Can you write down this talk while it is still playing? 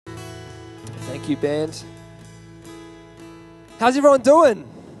Thank you, band. How's everyone doing?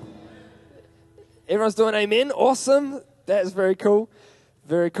 Everyone's doing amen? Awesome. That is very cool.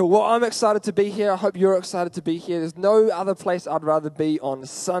 Very cool. Well, I'm excited to be here. I hope you're excited to be here. There's no other place I'd rather be on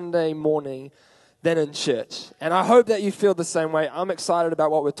Sunday morning than in church. And I hope that you feel the same way. I'm excited about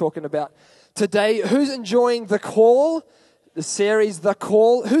what we're talking about today. Who's enjoying The Call? The series, The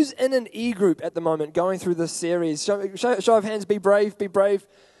Call. Who's in an e-group at the moment going through this series? Show of hands, be brave, be brave.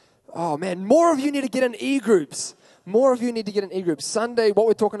 Oh man, more of you need to get in e-groups. More of you need to get in e-groups. Sunday, what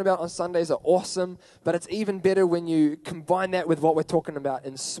we're talking about on Sundays are awesome, but it's even better when you combine that with what we're talking about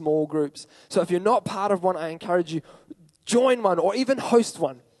in small groups. So if you're not part of one, I encourage you, join one or even host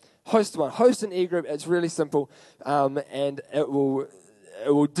one. Host one. Host an e-group. It's really simple, and it will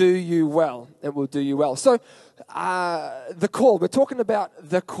do you well. It will do you well. So, The Call. We're talking about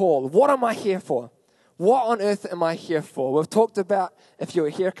The Call. What am I here for? What on earth am I here for? We've talked about, if you were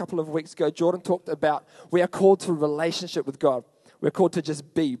here a couple of weeks ago, Jordan talked about we are called to a relationship with God. We're called to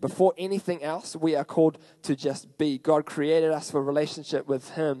just be. Before anything else, we are called to just be. God created us for a relationship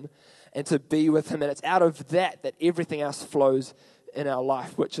with Him and to be with Him. And it's out of that that everything else flows in our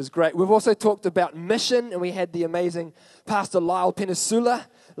life, which is great. We've also talked about mission, and we had the amazing Pastor Lyle Penisula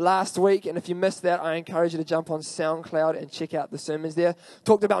last week. And if you missed that, I encourage you to jump on SoundCloud and check out the sermons there.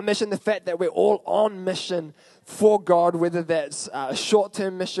 Talked about mission, the fact that we're all on mission for God, whether that's a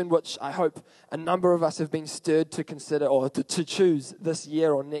short-term mission, which I hope a number of us have been stirred to consider or to choose this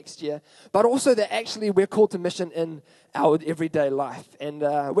year or next year, but also that actually we're called to mission in our everyday life. And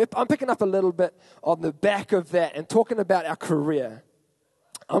I'm picking up a little bit on the back of that and talking about our career.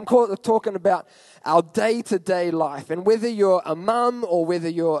 I'm talking about our day-to-day life, and whether you're a mum or whether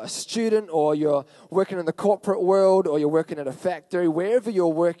you're a student or you're working in the corporate world or you're working at a factory, wherever you're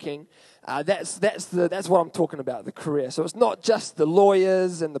working, that's what I'm talking about, the career. So it's not just the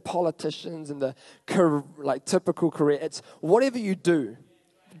lawyers and the politicians and the typical career. It's whatever you do.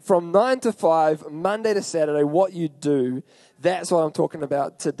 From 9 to 5, Monday to Saturday, what you do, that's what I'm talking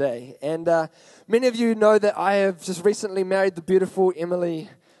about today. And many of you know that I have just recently married the beautiful Emily,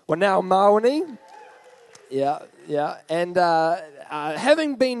 well now Mawhinney. Yeah. And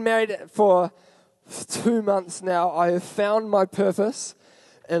having been married for 2 months now, I have found my purpose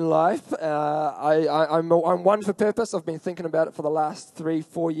in life. I'm one for purpose. I've been thinking about it for the last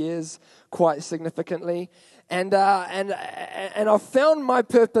 3-4 years quite significantly. And I've found my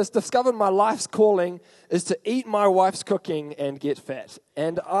purpose, discovered my life's calling is to eat my wife's cooking and get fat.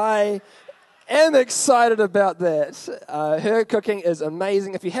 And I am excited about that. Her cooking is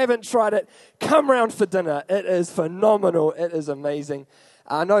amazing. If you haven't tried it, come round for dinner. It is phenomenal. It is amazing.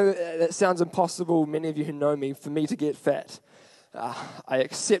 I know it sounds impossible, many of you who know me, for me to get fat. I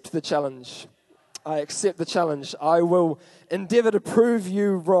accept the challenge. I will endeavor to prove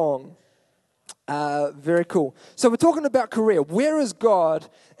you wrong. Very cool. So we're talking about career. Where is God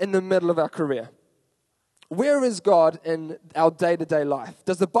in the middle of our career? Where is God in our day-to-day life?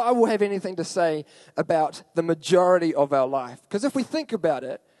 Does the Bible have anything to say about the majority of our life? Because if we think about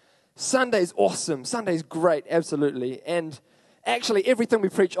it, Sunday's awesome. Sunday's great, absolutely. And actually, everything we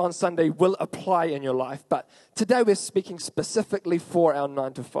preach on Sunday will apply in your life. But today we're speaking specifically for our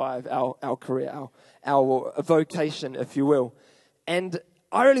 9 to 5, our career, our vocation, if you will. And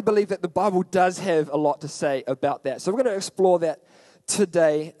I really believe that the Bible does have a lot to say about that. So we're going to explore that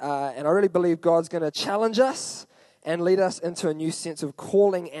today. And I really believe God's going to challenge us and lead us into a new sense of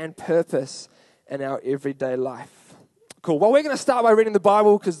calling and purpose in our everyday life. Cool. Well, we're going to start by reading the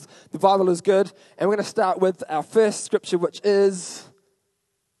Bible because the Bible is good. And we're going to start with our first scripture, which is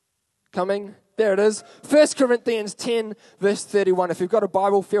coming. There it is. 1 Corinthians 10, verse 31. If you've got a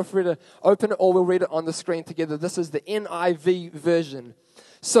Bible, feel free to open it or we'll read it on the screen together. This is the NIV version.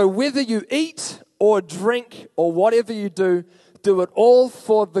 So whether you eat or drink or whatever you do, do it all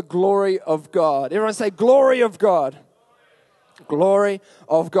for the glory of God. Everyone say, glory of God. Glory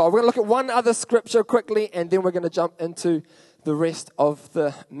of God. We're going to look at one other scripture quickly, and then we're going to jump into the rest of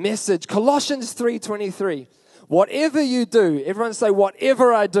the message. Colossians 3:23. Whatever you do, everyone say,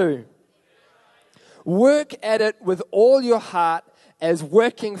 whatever I do, work at it with all your heart as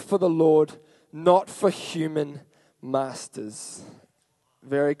working for the Lord, not for human masters.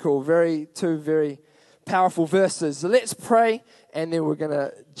 Very cool. Two very powerful verses. So let's pray, and then we're going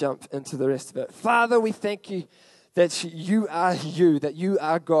to jump into the rest of it. Father, we thank you that you, that you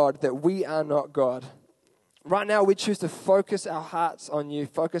are God, that we are not God. Right now, we choose to focus our hearts on you,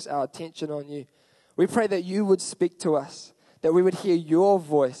 focus our attention on you. We pray that you would speak to us, that we would hear your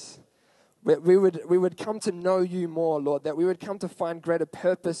voice, that we would come to know you more, Lord, that we would come to find greater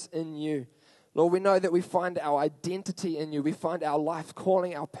purpose in you. Lord, we know that we find our identity in you. We find our life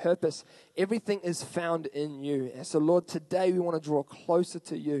calling, our purpose. Everything is found in you. And so, Lord, today we want to draw closer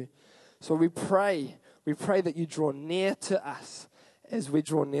to you. So we pray that you draw near to us as we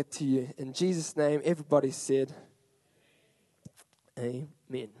draw near to you. In Jesus' name, everybody said,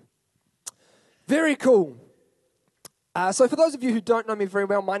 amen. Very cool. So for those of you who don't know me very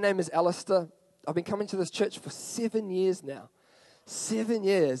well, my name is Alistair. I've been coming to this church for 7 years now. 7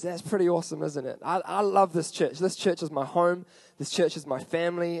 years. That's pretty awesome, isn't it? I love this church. This church is my home. This church is my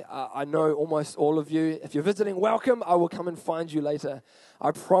family. I know almost all of you. If you're visiting, welcome. I will come and find you later.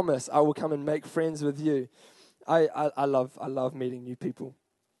 I promise I will come and make friends with you. I love meeting new people.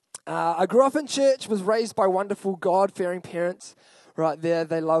 I grew up in church, was raised by wonderful God-fearing parents. Right there,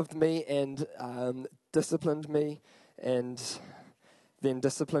 they loved me and disciplined me and then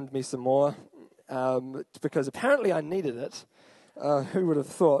disciplined me some more because apparently I needed it. Who would have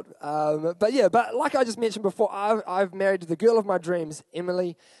thought? But like I just mentioned before, I've married the girl of my dreams,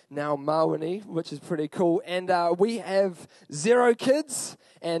 Emily, now Mawhinney, which is pretty cool. And we have 0 kids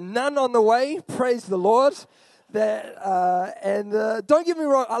and none on the way. Praise the Lord. Don't get me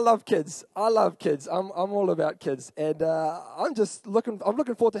wrong, I love kids. I'm all about kids, and I'm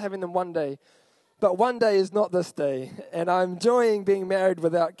looking forward to having them one day. But one day is not this day, and I'm enjoying being married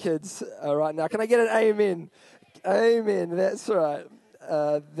without kids right now. Can I get an amen? Amen. That's right.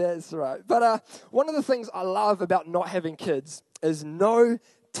 That's right. But one of the things I love about not having kids is no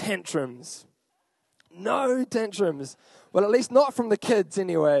tantrums. No tantrums. Well, at least not from the kids,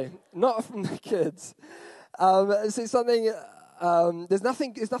 anyway. Not from the kids. See something. There's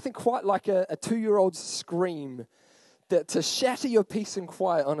nothing quite like a 2-year-old's scream to shatter your peace and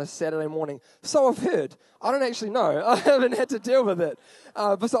quiet on a Saturday morning. So I've heard. I don't actually know. I haven't had to deal with it.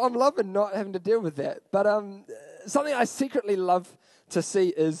 But so I'm loving not having to deal with that. But something I secretly love to see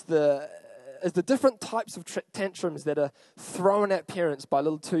is the different types of tantrums that are thrown at parents by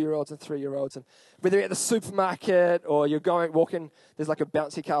little 2-year-olds and 3-year-olds. And whether you're at the supermarket or you're walking, there's like a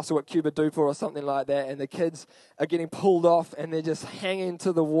bouncy castle at Cuba Duper or something like that, and the kids are getting pulled off and they're just hanging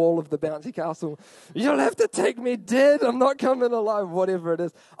to the wall of the bouncy castle. You'll have to take me dead. I'm not coming alive, whatever it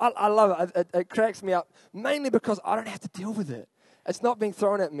is. I love it. It cracks me up, mainly because I don't have to deal with it. It's not being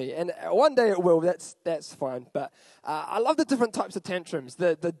thrown at me. And one day it will. That's fine. But I love the different types of tantrums.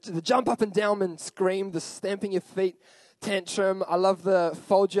 The jump up and down and scream, the stamping your feet tantrum. I love the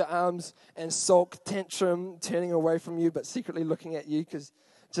fold your arms and sulk tantrum, turning away from you but secretly looking at you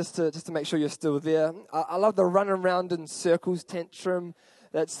just to make sure you're still there. I love the run around in circles tantrum.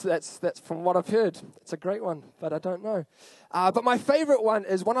 That's from what I've heard. It's a great one, but I don't know. But my favorite one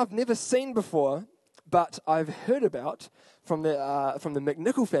is one I've never seen before, but I've heard about from the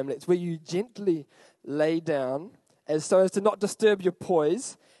McNichol family. It's where you gently lay down so as to not disturb your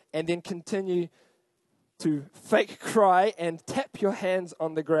poise, and then continue to fake cry and tap your hands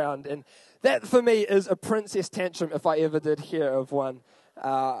on the ground. And that, for me, is a princess tantrum if I ever did hear of one.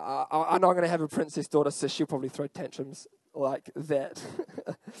 I know I'm going to have a princess daughter, so she'll probably throw tantrums like that.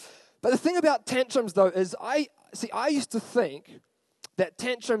 But the thing about tantrums, though, is I used to think that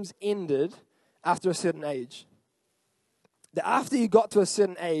tantrums ended after a certain age. That after you got to a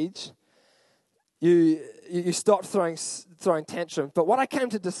certain age, you stopped throwing tantrums. But what I came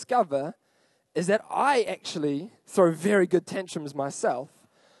to discover is that I actually throw very good tantrums myself.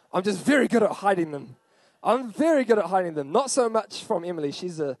 I'm just very good at hiding them. Not so much from Emily.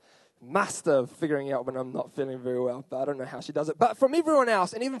 She's a master of figuring out when I'm not feeling very well, but I don't know how she does it. But from everyone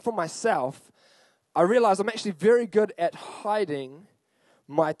else, and even from myself, I realize I'm actually very good at hiding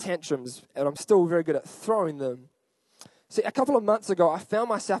my tantrums, and I'm still very good at throwing them. See, a couple of months ago, I found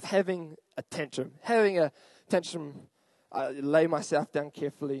myself having a tantrum. I lay myself down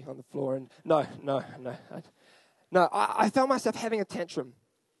carefully on the floor, and I found myself having a tantrum,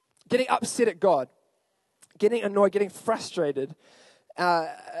 getting upset at God, getting annoyed, getting frustrated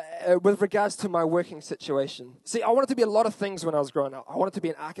with regards to my working situation. See, I wanted to be a lot of things when I was growing up. I wanted to be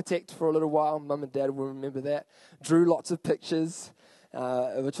an architect for a little while. Mum and Dad will remember that. Drew lots of pictures,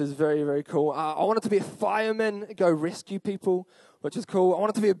 which was very, very cool. I wanted to be a fireman, go rescue people, which is cool. I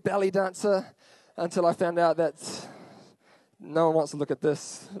wanted to be a belly dancer until I found out that no one wants to look at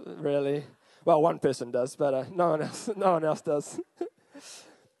this, really. Well, one person does, but no one else does.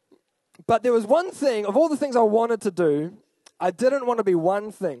 But there was one thing, of all the things I wanted to do, I didn't want to be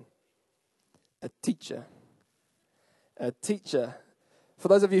one thing: a teacher. A teacher. For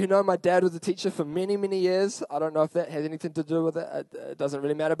those of you who know, my dad was a teacher for many, many years. I don't know if that has anything to do with it. It doesn't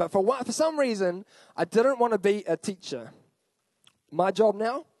really matter. But for some reason, I didn't want to be a teacher. My job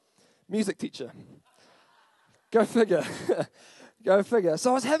now? Music teacher. Go figure. Go figure.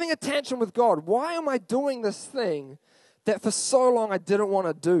 So I was having a tantrum with God. Why am I doing this thing that for so long I didn't want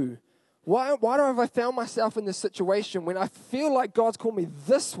to do? Why have I found myself in this situation when I feel like God's called me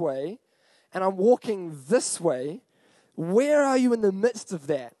this way and I'm walking this way? Where are you in the midst of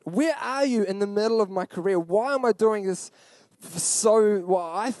that? Where are you in the middle of my career? Why am I doing this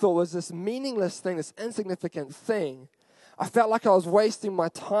what I thought was this meaningless thing, this insignificant thing? I felt like I was wasting my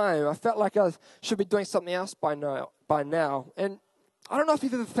time. I felt like I should be doing something else by now. And I don't know if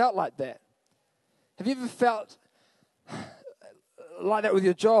you've ever felt like that. Have you ever felt like that with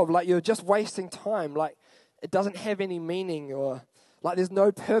your job? Like you're just wasting time, like it doesn't have any meaning, or like there's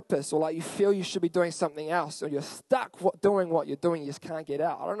no purpose, or like you feel you should be doing something else, or you're stuck doing what you're doing, you just can't get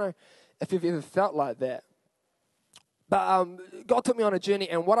out. I don't know if you've ever felt like that. But God took me on a journey,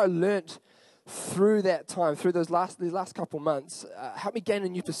 and what I learned through that time, through these last couple months, helped me gain a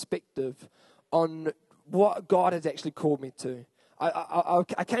new perspective on what God has actually called me to.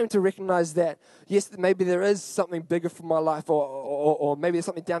 I came to recognize that, yes, maybe there is something bigger for my life, or maybe there's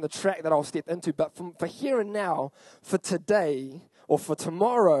something down the track that I'll step into, but for here and now, for today, or for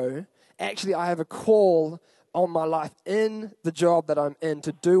tomorrow, actually I have a call on my life in the job that I'm in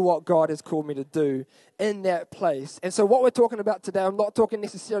to do what God has called me to do in that place. And so what we're talking about today, I'm not talking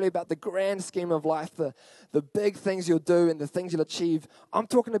necessarily about the grand scheme of life, the big things you'll do and the things you'll achieve. I'm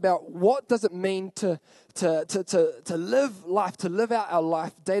talking about what does it mean to live life, to live out our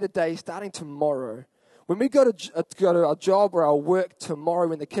life day to day, starting tomorrow. When we go to our job or our work tomorrow,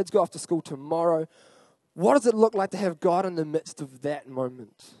 when the kids go off to school tomorrow, what does it look like to have God in the midst of that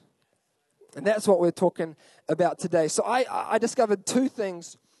moment? And that's what we're talking about today. So I discovered two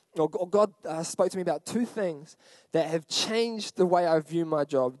things, or God spoke to me about two things that have changed the way I view my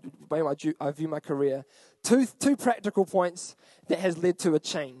job, the way I view my career. Two practical points that has led to a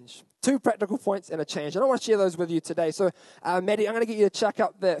change. 2 practical points and a change. And I want to share those with you today. So, Maddie, I'm going to get you to chuck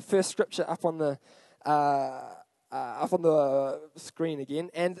up that first scripture up on the screen again.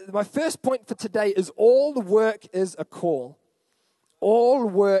 And my first point for today is all work is a call. All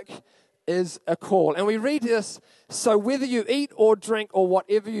work is a call. And we read this, so whether you eat or drink or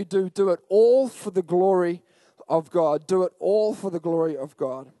whatever you do, do it all for the glory of God. Do it all for the glory of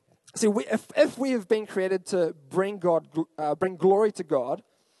God. See, if we have been created to bring glory to God,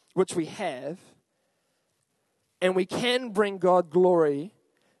 which we have, and we can bring God glory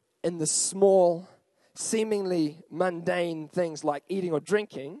in the small, seemingly mundane things like eating or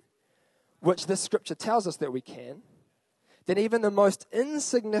drinking, which this scripture tells us that we can, then even the most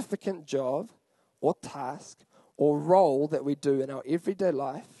insignificant job or task or role that we do in our everyday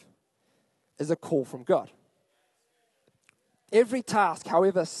life is a call from God. Every task,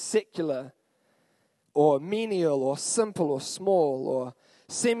 however secular or menial or simple or small or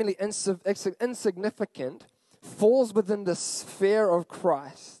seemingly insignificant, falls within the sphere of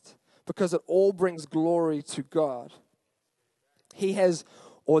Christ because it all brings glory to God. He has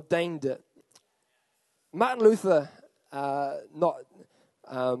ordained it. Martin Luther, not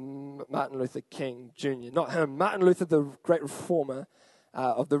Martin Luther King Jr., not him, Martin Luther, the great reformer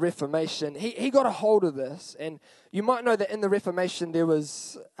of the Reformation, he got a hold of this. And you might know that in the Reformation there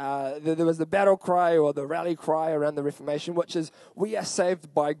was the battle cry or the rally cry around the Reformation, which is, we are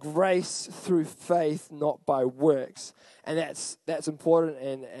saved by grace through faith, not by works. And that's important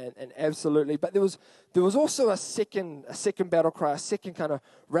and absolutely. But there was also a second battle cry, a second kind of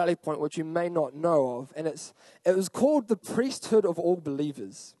rally point, which you may not know of. And it was called the priesthood of all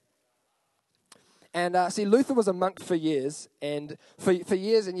believers. And see, Luther was a monk for years, and for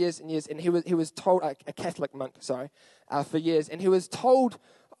years and years and years, and he was told, a Catholic monk, for years, and he was told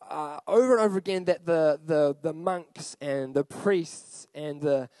over and over again that the monks and the priests and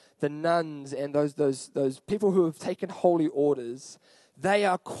the nuns and those people who have taken holy orders, they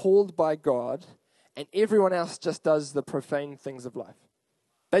are called by God, and everyone else just does the profane things of life.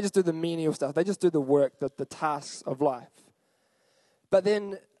 They just do the menial stuff. They just do the work, the tasks of life. But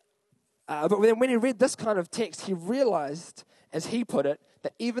then when he read this kind of text, he realized, as he put it,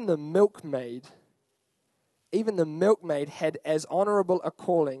 that even the milkmaid had as honorable a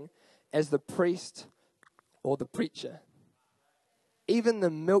calling as the priest or the preacher. Even the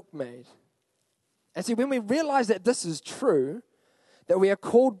milkmaid. And see, when we realize that this is true, that we are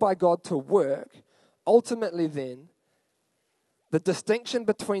called by God to work, ultimately then, the distinction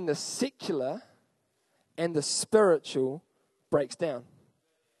between the secular and the spiritual breaks down.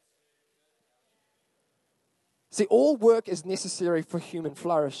 See, all work is necessary for human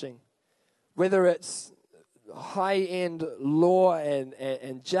flourishing, whether it's high-end law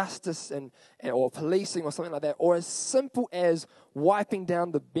and justice or policing or something like that, or as simple as wiping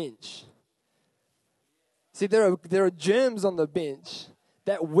down the bench. See, there are germs on the bench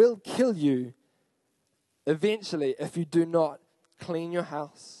that will kill you eventually if you do not clean your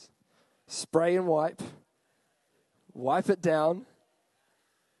house, spray and wipe it down.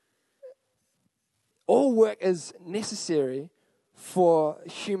 All work is necessary for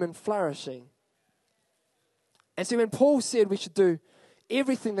human flourishing. And so when Paul said we should do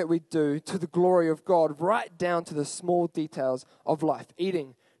everything that we do to the glory of God, right down to the small details of life,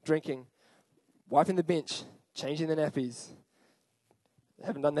 eating, drinking, wiping the bench, changing the nappies. I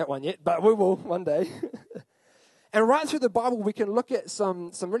haven't done that one yet, but we will one day. And right through the Bible, we can look at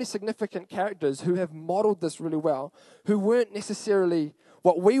some really significant characters who have modeled this really well, who weren't necessarily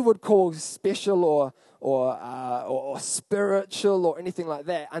what we would call special or spiritual or anything like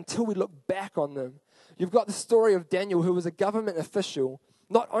that until we look back on them. You've got the story of Daniel, who was a government official.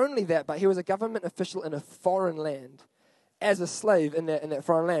 Not only that, but he was a government official in a foreign land, as a slave in that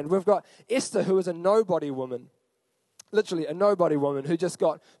foreign land. We've got Esther, who was a nobody woman, literally a nobody woman, who just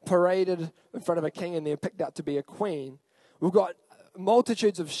got paraded in front of a king and then picked out to be a queen. We've got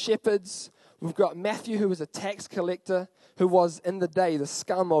multitudes of shepherds. We've got Matthew, who was a tax collector, who was in the day the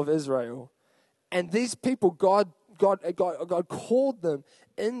scum of Israel. And these people, God called them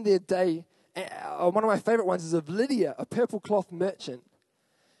in their day. One of my favorite ones is of Lydia, a purple cloth merchant,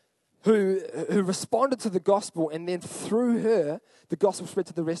 who responded to the gospel, and then through her, the gospel spread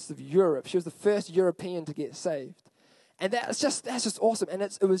to the rest of Europe. She was the first European to get saved. And that's just awesome. And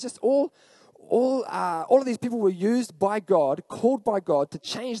it was just all of these people were used by God, called by God to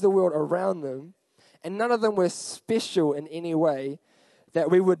change the world around them, and none of them were special in any way that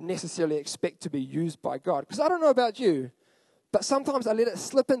we would necessarily expect to be used by God. Because I don't know about you, but sometimes I let it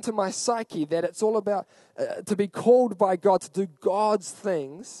slip into my psyche that it's all about to be called by God to do God's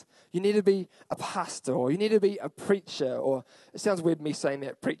things. You need to be a pastor, or you need to be a preacher, or it sounds weird me saying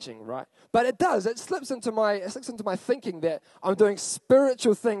that, preaching, right? But it does. It slips into my thinking that I'm doing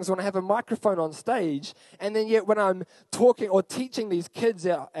spiritual things when I have a microphone on stage, and then yet when I'm talking or teaching these kids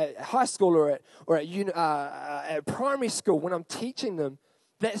at high school or at primary school, when I'm teaching them,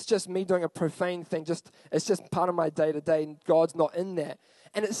 that's just me doing a profane thing. It's just part of my day-to-day, and God's not in that.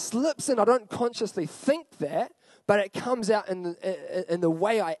 And it slips in. I don't consciously think that, but it comes out in the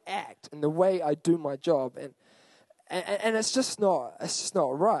way I act, in the way I do my job, and it's just not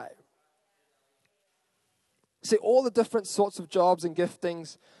right. See, all the different sorts of jobs and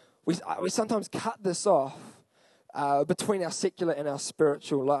giftings, we sometimes cut this off between our secular and our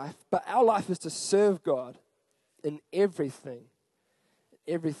spiritual life. But our life is to serve God in everything.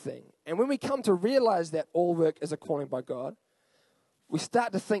 And when we come to realize that all work is a calling by God, we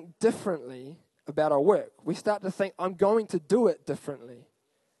start to think differently about our work. We start to think, I'm going to do it differently.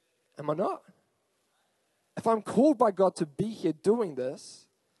 Am I not? If I'm called by God to be here doing this,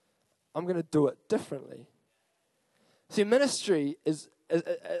 I'm going to do it differently. See, ministry it's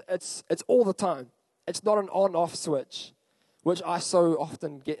all the time. It's not an on-off switch, which I so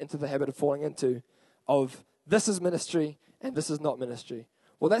often get into the habit of falling into, of this is ministry and this is not ministry.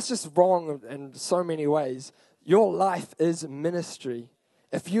 Well, that's just wrong in so many ways. Your life is ministry.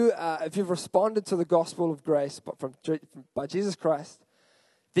 If you've responded to the gospel of grace by Jesus Christ,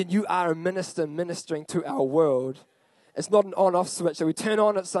 then you are a minister ministering to our world. It's not an on-off switch that we turn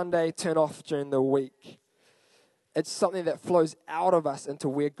on at Sunday, turn off during the week. It's something that flows out of us into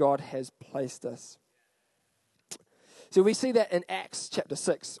where God has placed us. So we see that in Acts chapter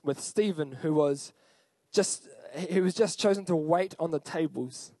 6 with Stephen, who was just chosen to wait on the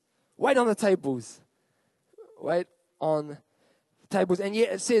tables. Wait on the tables. Wait on tables. And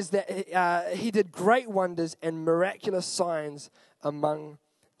yet it says that he did great wonders and miraculous signs among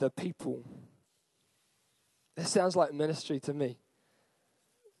the people. It sounds like ministry to me.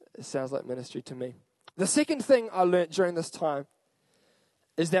 It sounds like ministry to me. The second thing I learned during this time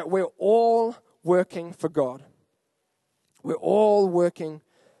is that we're all working for God. We're all working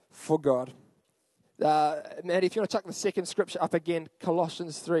for God. Maddie, if you want to chuck the second scripture up again,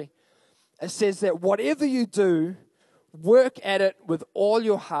 Colossians 3. It says that whatever you do, work at it with all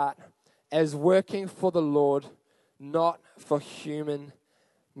your heart as working for the Lord, not for human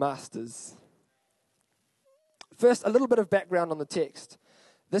masters. First, a little bit of background on the text.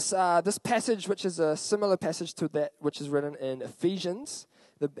 This passage, which is a similar passage to that which is written in Ephesians,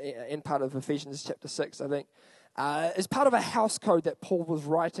 the end part of Ephesians chapter 6, I think, is part of a house code that Paul was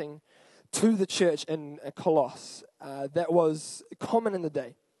writing to the church in Colossus that was common in the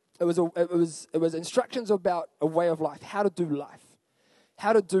day. It was instructions about a way of life, how to do life.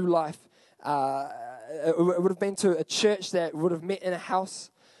 How to do life. It would have been to a church that would have met in a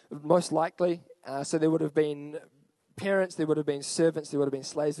house, most likely. So there would have been parents, there would have been servants, there would have been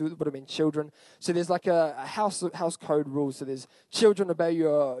slaves, there would have been children. So there's like a house code rule. So there's children obey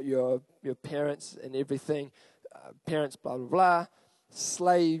your parents and everything. Parents, blah, blah, blah.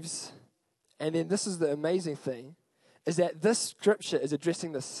 Slaves. And then this is the amazing thing, is that this scripture is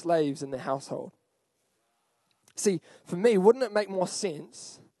addressing the slaves in the household. See, for me, wouldn't it make more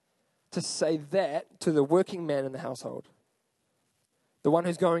sense to say that to the working man in the household? The one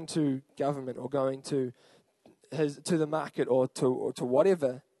who's going to government or going to the market or to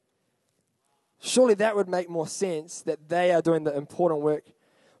whatever. Surely that would make more sense, that they are doing the important work,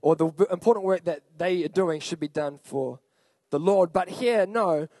 or the important work that they are doing should be done for the Lord. But here,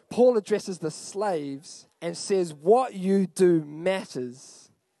 no, Paul addresses the slaves and says, what you do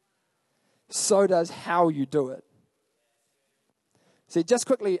matters. So does how you do it. See, just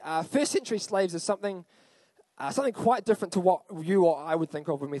quickly, first century slaves is something quite different to what you or I would think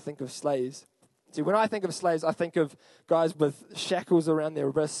of when we think of slaves. See, when I think of slaves, I think of guys with shackles around their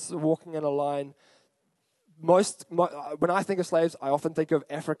wrists, walking in a line. When I think of slaves, I often think of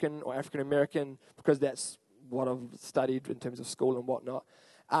African or African American, because that's what I've studied in terms of school and whatnot.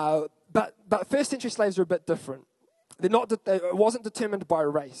 But first century slaves are a bit different. It wasn't determined by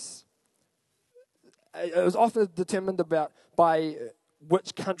race. It was often determined by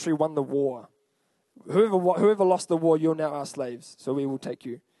which country won the war. Whoever lost the war, you're now our slaves, so we will take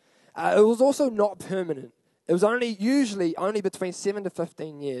you. It was also not permanent. It was usually only between 7 to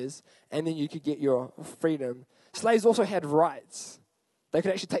 15 years, and then you could get your freedom. Slaves also had rights. They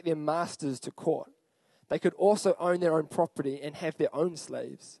could actually take their masters to court. They could also own their own property and have their own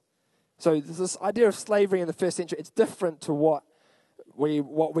slaves. So this idea of slavery in the first century, it's different to what we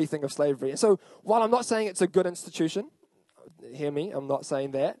think of slavery. And so while I'm not saying it's a good institution, hear me, I'm not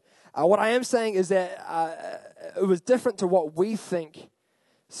saying that. What I am saying is that it was different to what we think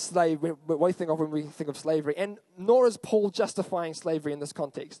what we think of when we think of slavery. And nor is Paul justifying slavery in this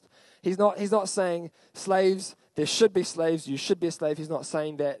context. He's not saying slaves, there should be slaves, you should be a slave. He's not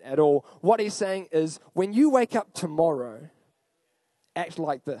saying that at all. What he's saying is, when you wake up tomorrow, act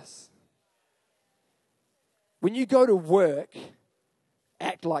like this. When you go to work,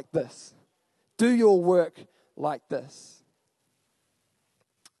 act like this. Do your work like this.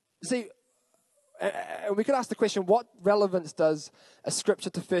 See, we could ask the question, what relevance does a scripture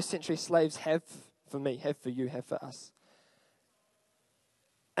to first century slaves have for me, have for you, have for us?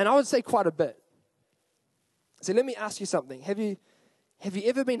 And I would say quite a bit. So let me ask you something. Have you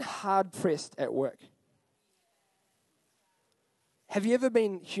ever been hard pressed at work? Have you ever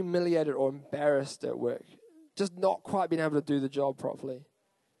been humiliated or embarrassed at work? Just not quite being able to do the job properly?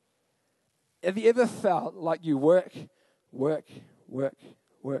 Have you ever felt like you work,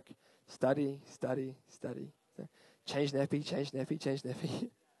 study, change nappy,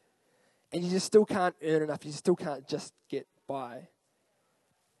 and you just still can't earn enough, you still can't just get by?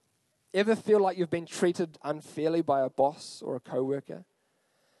 Ever feel like you've been treated unfairly by a boss or a co-worker?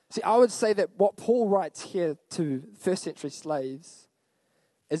 See, I would say that what Paul writes here to first century slaves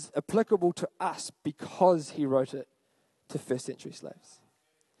is applicable to us because he wrote it to first century slaves.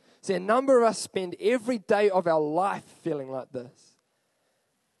 See, a number of us spend every day of our life feeling like this.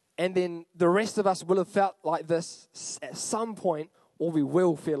 And then the rest of us will have felt like this at some point, or we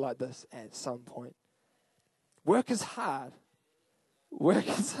will feel like this at some point. Work is hard. Work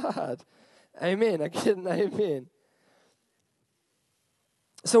is hard. Amen. Again, amen.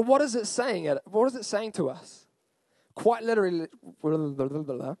 So what is it saying? What is it saying to us? Quite literally,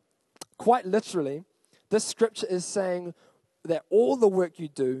 this scripture is saying that all the work you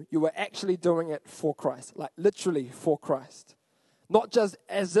do, you are actually doing it for Christ. Like literally for Christ. Not just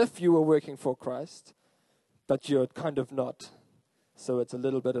as if you were working for Christ, but you're kind of not. So it's a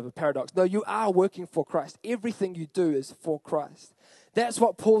little bit of a paradox. No, you are working for Christ. Everything you do is for Christ. That's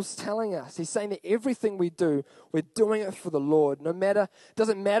what Paul's telling us. He's saying that everything we do, we're doing it for the Lord. It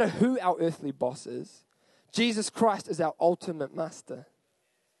doesn't matter who our earthly boss is. Jesus Christ is our ultimate master.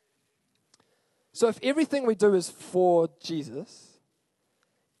 So if everything we do is for Jesus,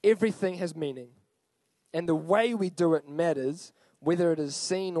 everything has meaning. And the way we do it matters, whether it is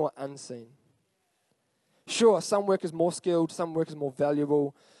seen or unseen. Sure, some work is more skilled, some work is more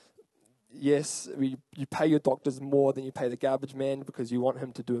valuable. Yes, you pay your doctors more than you pay the garbage man because you want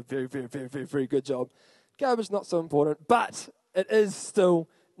him to do a very, very, very, very, very good job. Garbage not so important, but it is still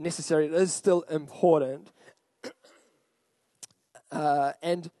necessary. It is still important.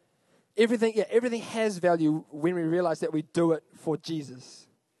 And everything has value when we realize that we do it for Jesus.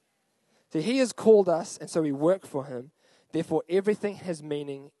 So he has called us, and so we work for him. Therefore, everything has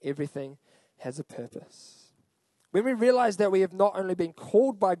meaning. Everything has a purpose. When we realize that we have not only been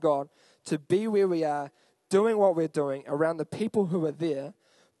called by God to be where we are doing what we're doing around the people who are there,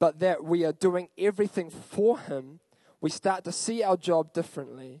 but that we are doing everything for Him, we start to see our job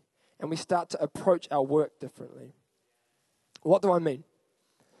differently and we start to approach our work differently. What do I mean?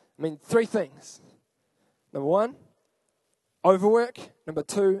 I mean 3 things. Number 1, overwork. Number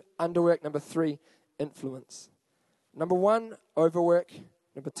 2, underwork. Number 3, influence. Number 1, overwork.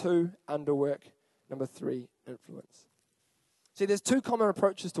 Number 2, underwork. Number 3, influence. See, there's 2 common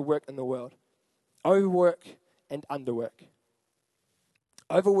approaches to work in the world. Overwork and underwork.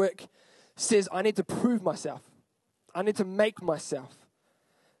 Overwork says, I need to prove myself. I need to make myself.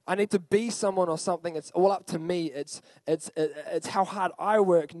 I need to be someone or something. It's all up to me. It's how hard I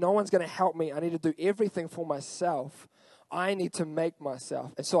work. No one's going to help me. I need to do everything for myself. I need to make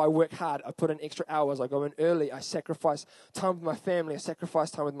myself. And so I work hard. I put in extra hours. I go in early. I sacrifice time with my family. I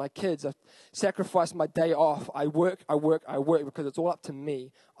sacrifice time with my kids. I sacrifice my day off. I work because it's all up to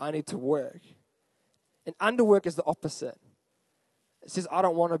me. I need to work. And underwork is the opposite. It says, I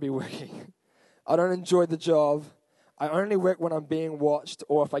don't want to be working. I don't enjoy the job. I only work when I'm being watched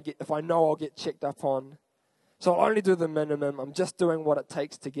or if I know I'll get checked up on. So I'll only do the minimum. I'm just doing what it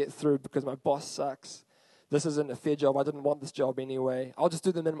takes to get through because my boss sucks. This isn't a fair job. I didn't want this job anyway. I'll just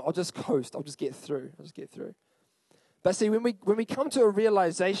do the minimum. I'll just coast. I'll just get through. But see, when we come to a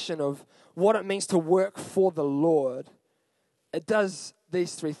realization of what it means to work for the Lord, it does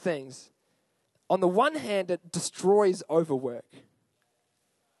these 3 things. On the one hand, it destroys overwork.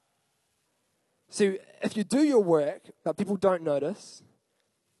 So if you do your work, but people don't notice,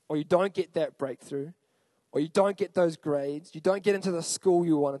 or you don't get that breakthrough, or you don't get those grades, you don't get into the school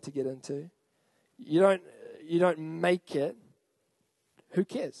you wanted to get into, you don't make it, who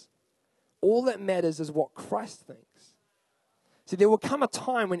cares? All that matters is what Christ thinks. See, there will come a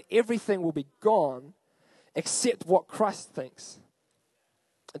time when everything will be gone except what Christ thinks.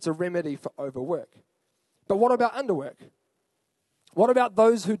 It's a remedy for overwork. But what about underwork? What about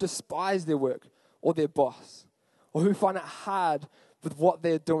those who despise their work or their boss, or who find it hard with what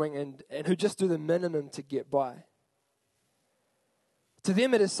they're doing and who just do the minimum to get by? To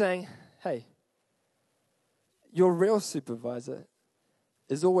them it is saying, hey, your real supervisor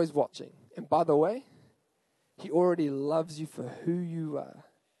is always watching. And by the way, he already loves you for who you are.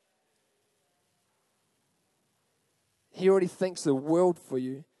 He already thinks the world for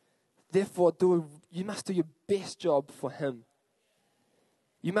you. Therefore, you must do your best job for him.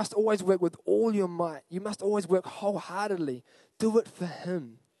 You must always work with all your might. You must always work wholeheartedly. Do it for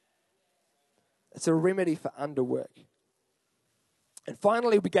him. It's a remedy for underwork. And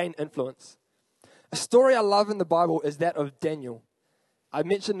finally, we gain influence. A story I love in the Bible is that of Daniel. I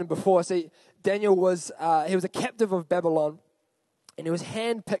mentioned him before. See, Daniel was a captive of Babylon, and he was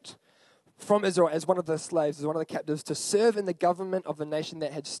handpicked from Israel as one of the slaves, as one of the captives, to serve in the government of the nation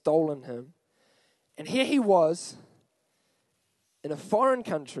that had stolen him. And here he was, in a foreign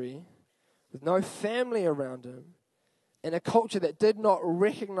country, with no family around him, in a culture that did not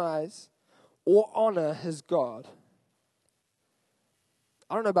recognize or honor his God.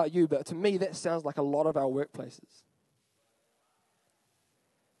 I don't know about you, but to me that sounds like a lot of our workplaces.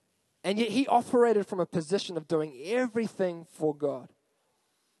 And yet he operated from a position of doing everything for God.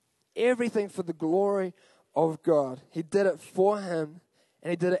 Everything for the glory of God. He did it for him, and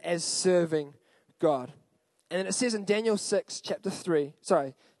he did it as serving God. And then it says in Daniel 6, chapter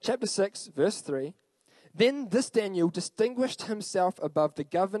 6, verse 3, then this Daniel distinguished himself above the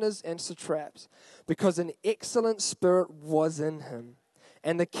governors and satraps because an excellent spirit was in him.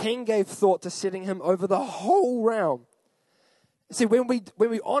 And the king gave thought to setting him over the whole realm. See, when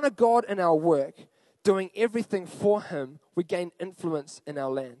we honor God in our work, doing everything for him, we gain influence in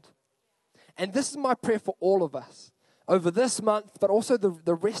our land. And this is my prayer for all of us over this month, but also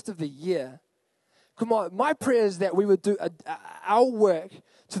the rest of the year. Come on, my prayer is that we would do our work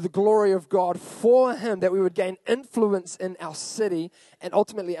to the glory of God for him, that we would gain influence in our city and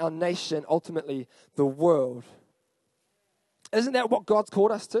ultimately our nation, ultimately the world. Isn't that what God's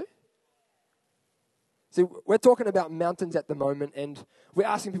called us to? See, we're talking about mountains at the moment, and we're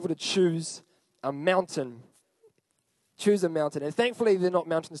asking people to choose a mountain. Choose a mountain. And thankfully, they're not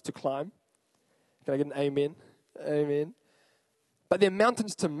mountains to climb. Can I get an amen? Amen. But they're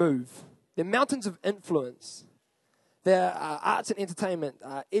mountains to move. They're mountains of influence. They're arts and entertainment,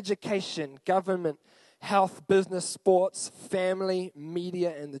 education, government, health, business, sports, family,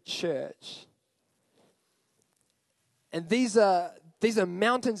 media, and the church. And these are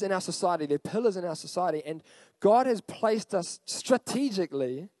mountains in our society. They're pillars in our society. And God has placed us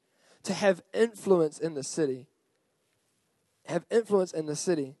strategically to have influence in the city. Have influence in the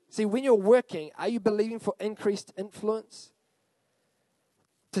city. See, when you're working, are you believing for increased influence?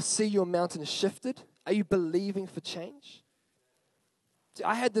 To see your mountain shifted? Are you believing for change? See,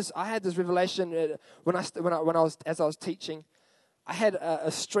 I had this revelation when I was teaching. I had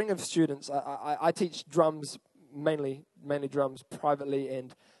a string of students. I teach drums, mainly drums, privately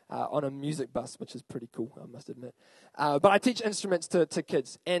and on a music bus, which is pretty cool, I must admit. But I teach instruments to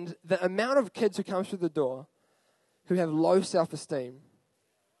kids, and the amount of kids who come through the door who have low self-esteem,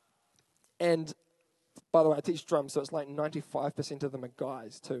 and by the way, I teach drums, so it's like 95% of them are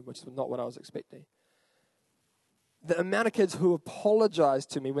guys too, which is not what I was expecting. The amount of kids who apologize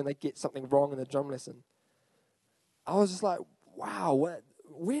to me when they get something wrong in the drum lesson, I was just like, wow,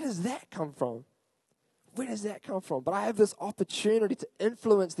 where does that come from? Where does that come from? But I have this opportunity to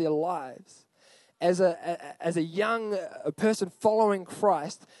influence their lives. As a young person following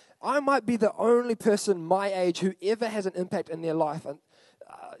Christ, I might be the only person my age who ever has an impact in their life, and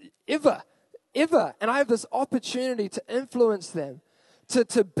ever. And I have this opportunity to influence them,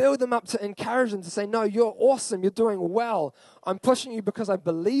 to build them up, to encourage them, to say, no, you're awesome, you're doing well. I'm pushing you because I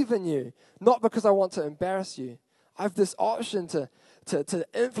believe in you, not because I want to embarrass you. I have this option to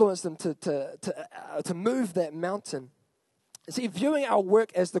influence them, to move that mountain. See, viewing our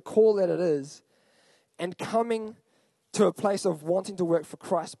work as the call that it is, and coming to a place of wanting to work for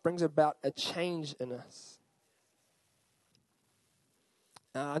Christ brings about a change in us.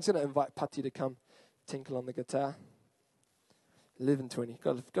 I'm just going to invite Patti to come tinkle on the guitar. 11:20.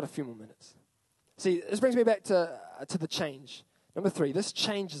 Got a few more minutes. See, this brings me back to the change. Number 3, this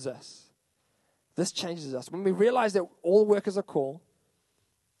changes us. This changes us. When we realize that all workers are called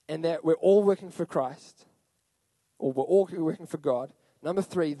and that we're all working for Christ, or we're all working for God, number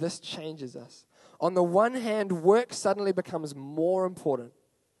 3, this changes us. On the one hand, work suddenly becomes more important.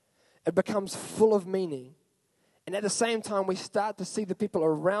 It becomes full of meaning. And at the same time, we start to see the people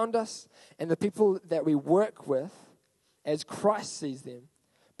around us and the people that we work with as Christ sees them,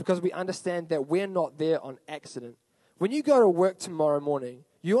 because we understand that we're not there on accident. When you go to work tomorrow morning,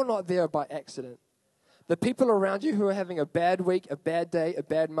 you're not there by accident. The people around you who are having a bad week, a bad day, a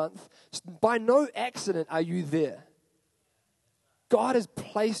bad month, by no accident are you there. God has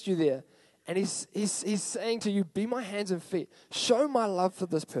placed you there, and He's saying to you, be my hands and feet. Show my love for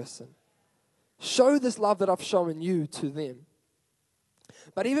this person. Show this love that I've shown you to them.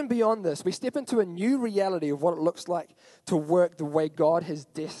 But even beyond this, we step into a new reality of what it looks like to work the way God has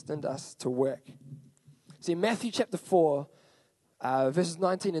destined us to work. See, in Matthew chapter 4, verses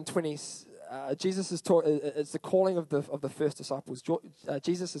 19 and 20, Jesus is it's the calling of the first disciples.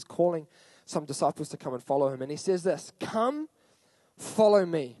 Jesus is calling some disciples to come and follow Him. And He says this, "Come, follow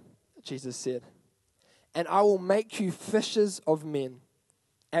me," Jesus said, "and I will make you fishers of men."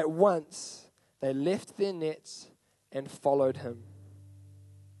 At once, they left their nets and followed Him.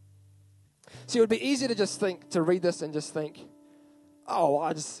 See, it would be easy to read this and just think, oh,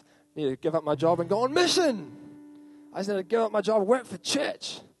 I just need to give up my job and go on mission. I just need to give up my job and work for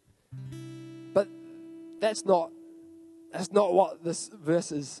church. But that's not what this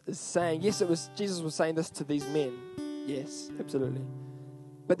verse is saying. Yes, Jesus was saying this to these men. Yes, absolutely.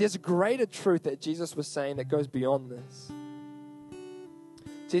 But there's a greater truth that Jesus was saying that goes beyond this.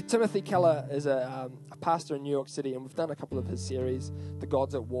 See, Timothy Keller is a pastor in New York City, and we've done a couple of his series. The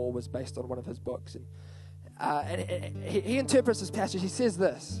Gods at War was based on one of his books. And he interprets this passage. He says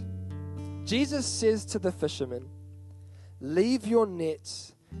this, Jesus says to the fishermen, "Leave your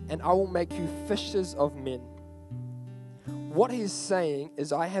nets, and I will make you fishers of men." What he's saying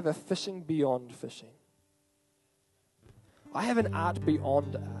is, I have a fishing beyond fishing. I have an art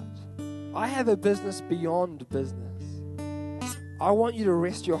beyond art. I have a business beyond business. I want you to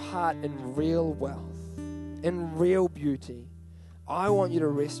rest your heart in real wealth, in real beauty. I want you to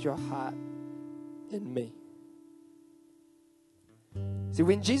rest your heart in me. See,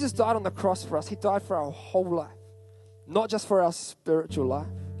 when Jesus died on the cross for us, He died for our whole life, not just for our spiritual life.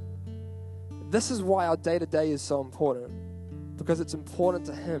 This is why our day-to-day is so important, because it's important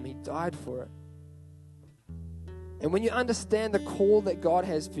to Him. He died for it. And when you understand the call that God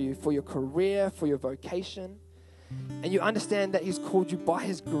has for you, for your career, for your vocation, and you understand that He's called you by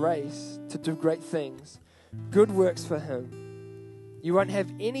His grace to do great things, good works for Him, you won't have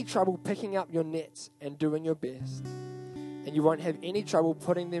any trouble picking up your nets and doing your best. And you won't have any trouble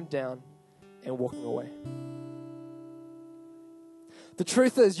putting them down and walking away. The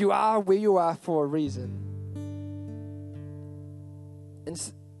truth is, you are where you are for a reason.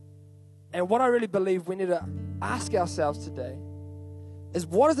 And what I really believe we need to ask ourselves today is,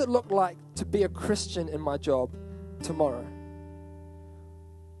 what does it look like to be a Christian in my job tomorrow?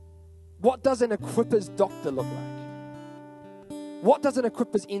 What does an equipper's doctor look like? What does an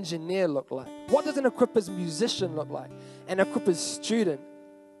equipper's engineer look like? What does an equipper's musician look like? An equipper's student?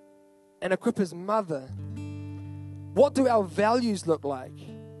 and equip his mother? What do our values look like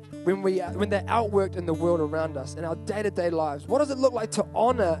when they're outworked in the world around us, in our day-to-day lives? What does it look like to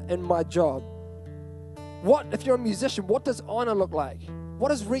honor in my job? If you're a musician, what does honor look like? What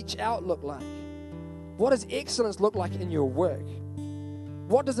does reach out look like? What does excellence look like in your work?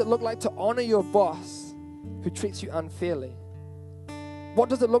 What does it look like to honor your boss who treats you unfairly? What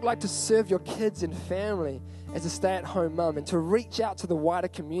does it look like to serve your kids and family as a stay-at-home mum and to reach out to the wider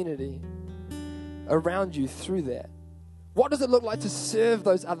community around you through that? What does it look like to serve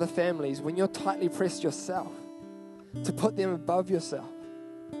those other families when you're tightly pressed yourself, to put them above yourself?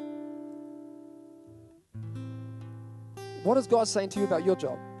 What is God saying to you about your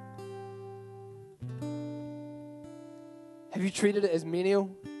job? Have you treated it as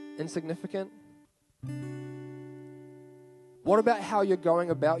menial, insignificant? What about how you're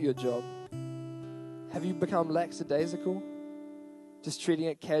going about your job? Have you become lackadaisical? Just treating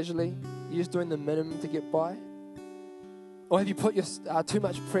it casually? You're just doing the minimum to get by? Or have you put too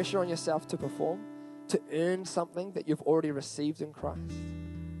much pressure on yourself to perform, to earn something that you've already received in Christ?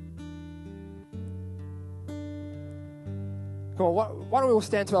 Come on, why don't we all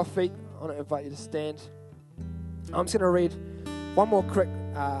stand to our feet? I want to invite you to stand. I'm just going to read one more quick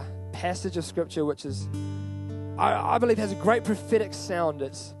passage of Scripture, which is, I believe, has a great prophetic sound.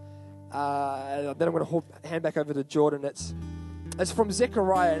 It's then I'm going to hand back over to Jordan. It's from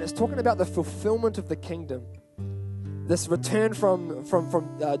Zechariah, and it's talking about the fulfillment of the kingdom. This return from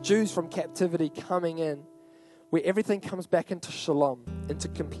Jews from captivity coming in, where everything comes back into shalom, into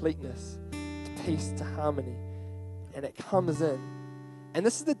completeness, to peace, to harmony, and it comes in. And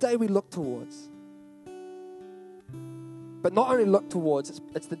this is the day we look towards. But not only look towards,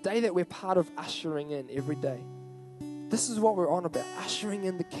 it's the day that we're part of ushering in every day. This is what we're on about, ushering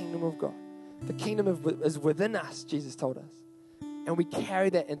in the kingdom of God. The kingdom is within us, Jesus told us. And we carry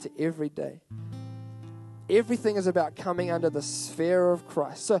that into every day. Everything is about coming under the sphere of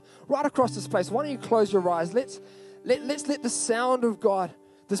Christ. So right across this place, why don't you close your eyes? Let's let the sound of God,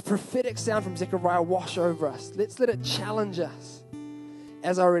 this prophetic sound from Zechariah, wash over us. Let's let it challenge us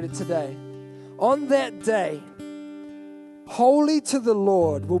as I read it today. On that day, holy to the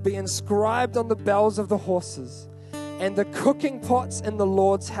Lord will be inscribed on the bells of the horses, and the cooking pots in the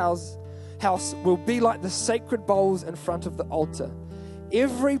Lord's house will be like the sacred bowls in front of the altar.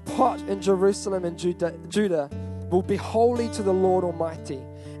 Every pot in Jerusalem and Judah will be holy to the Lord Almighty,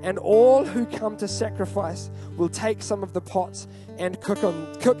 and all who come to sacrifice will take some of the pots and cook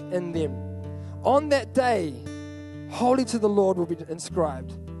in them. On that day, holy to the Lord will be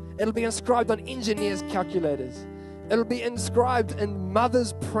inscribed. It'll be inscribed on engineers' calculators. It'll be inscribed in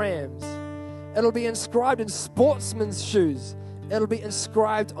mothers' prams. It'll be inscribed in sportsmen's shoes. It'll be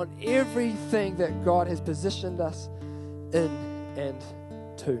inscribed on everything that God has positioned us in and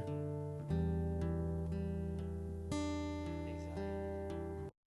to.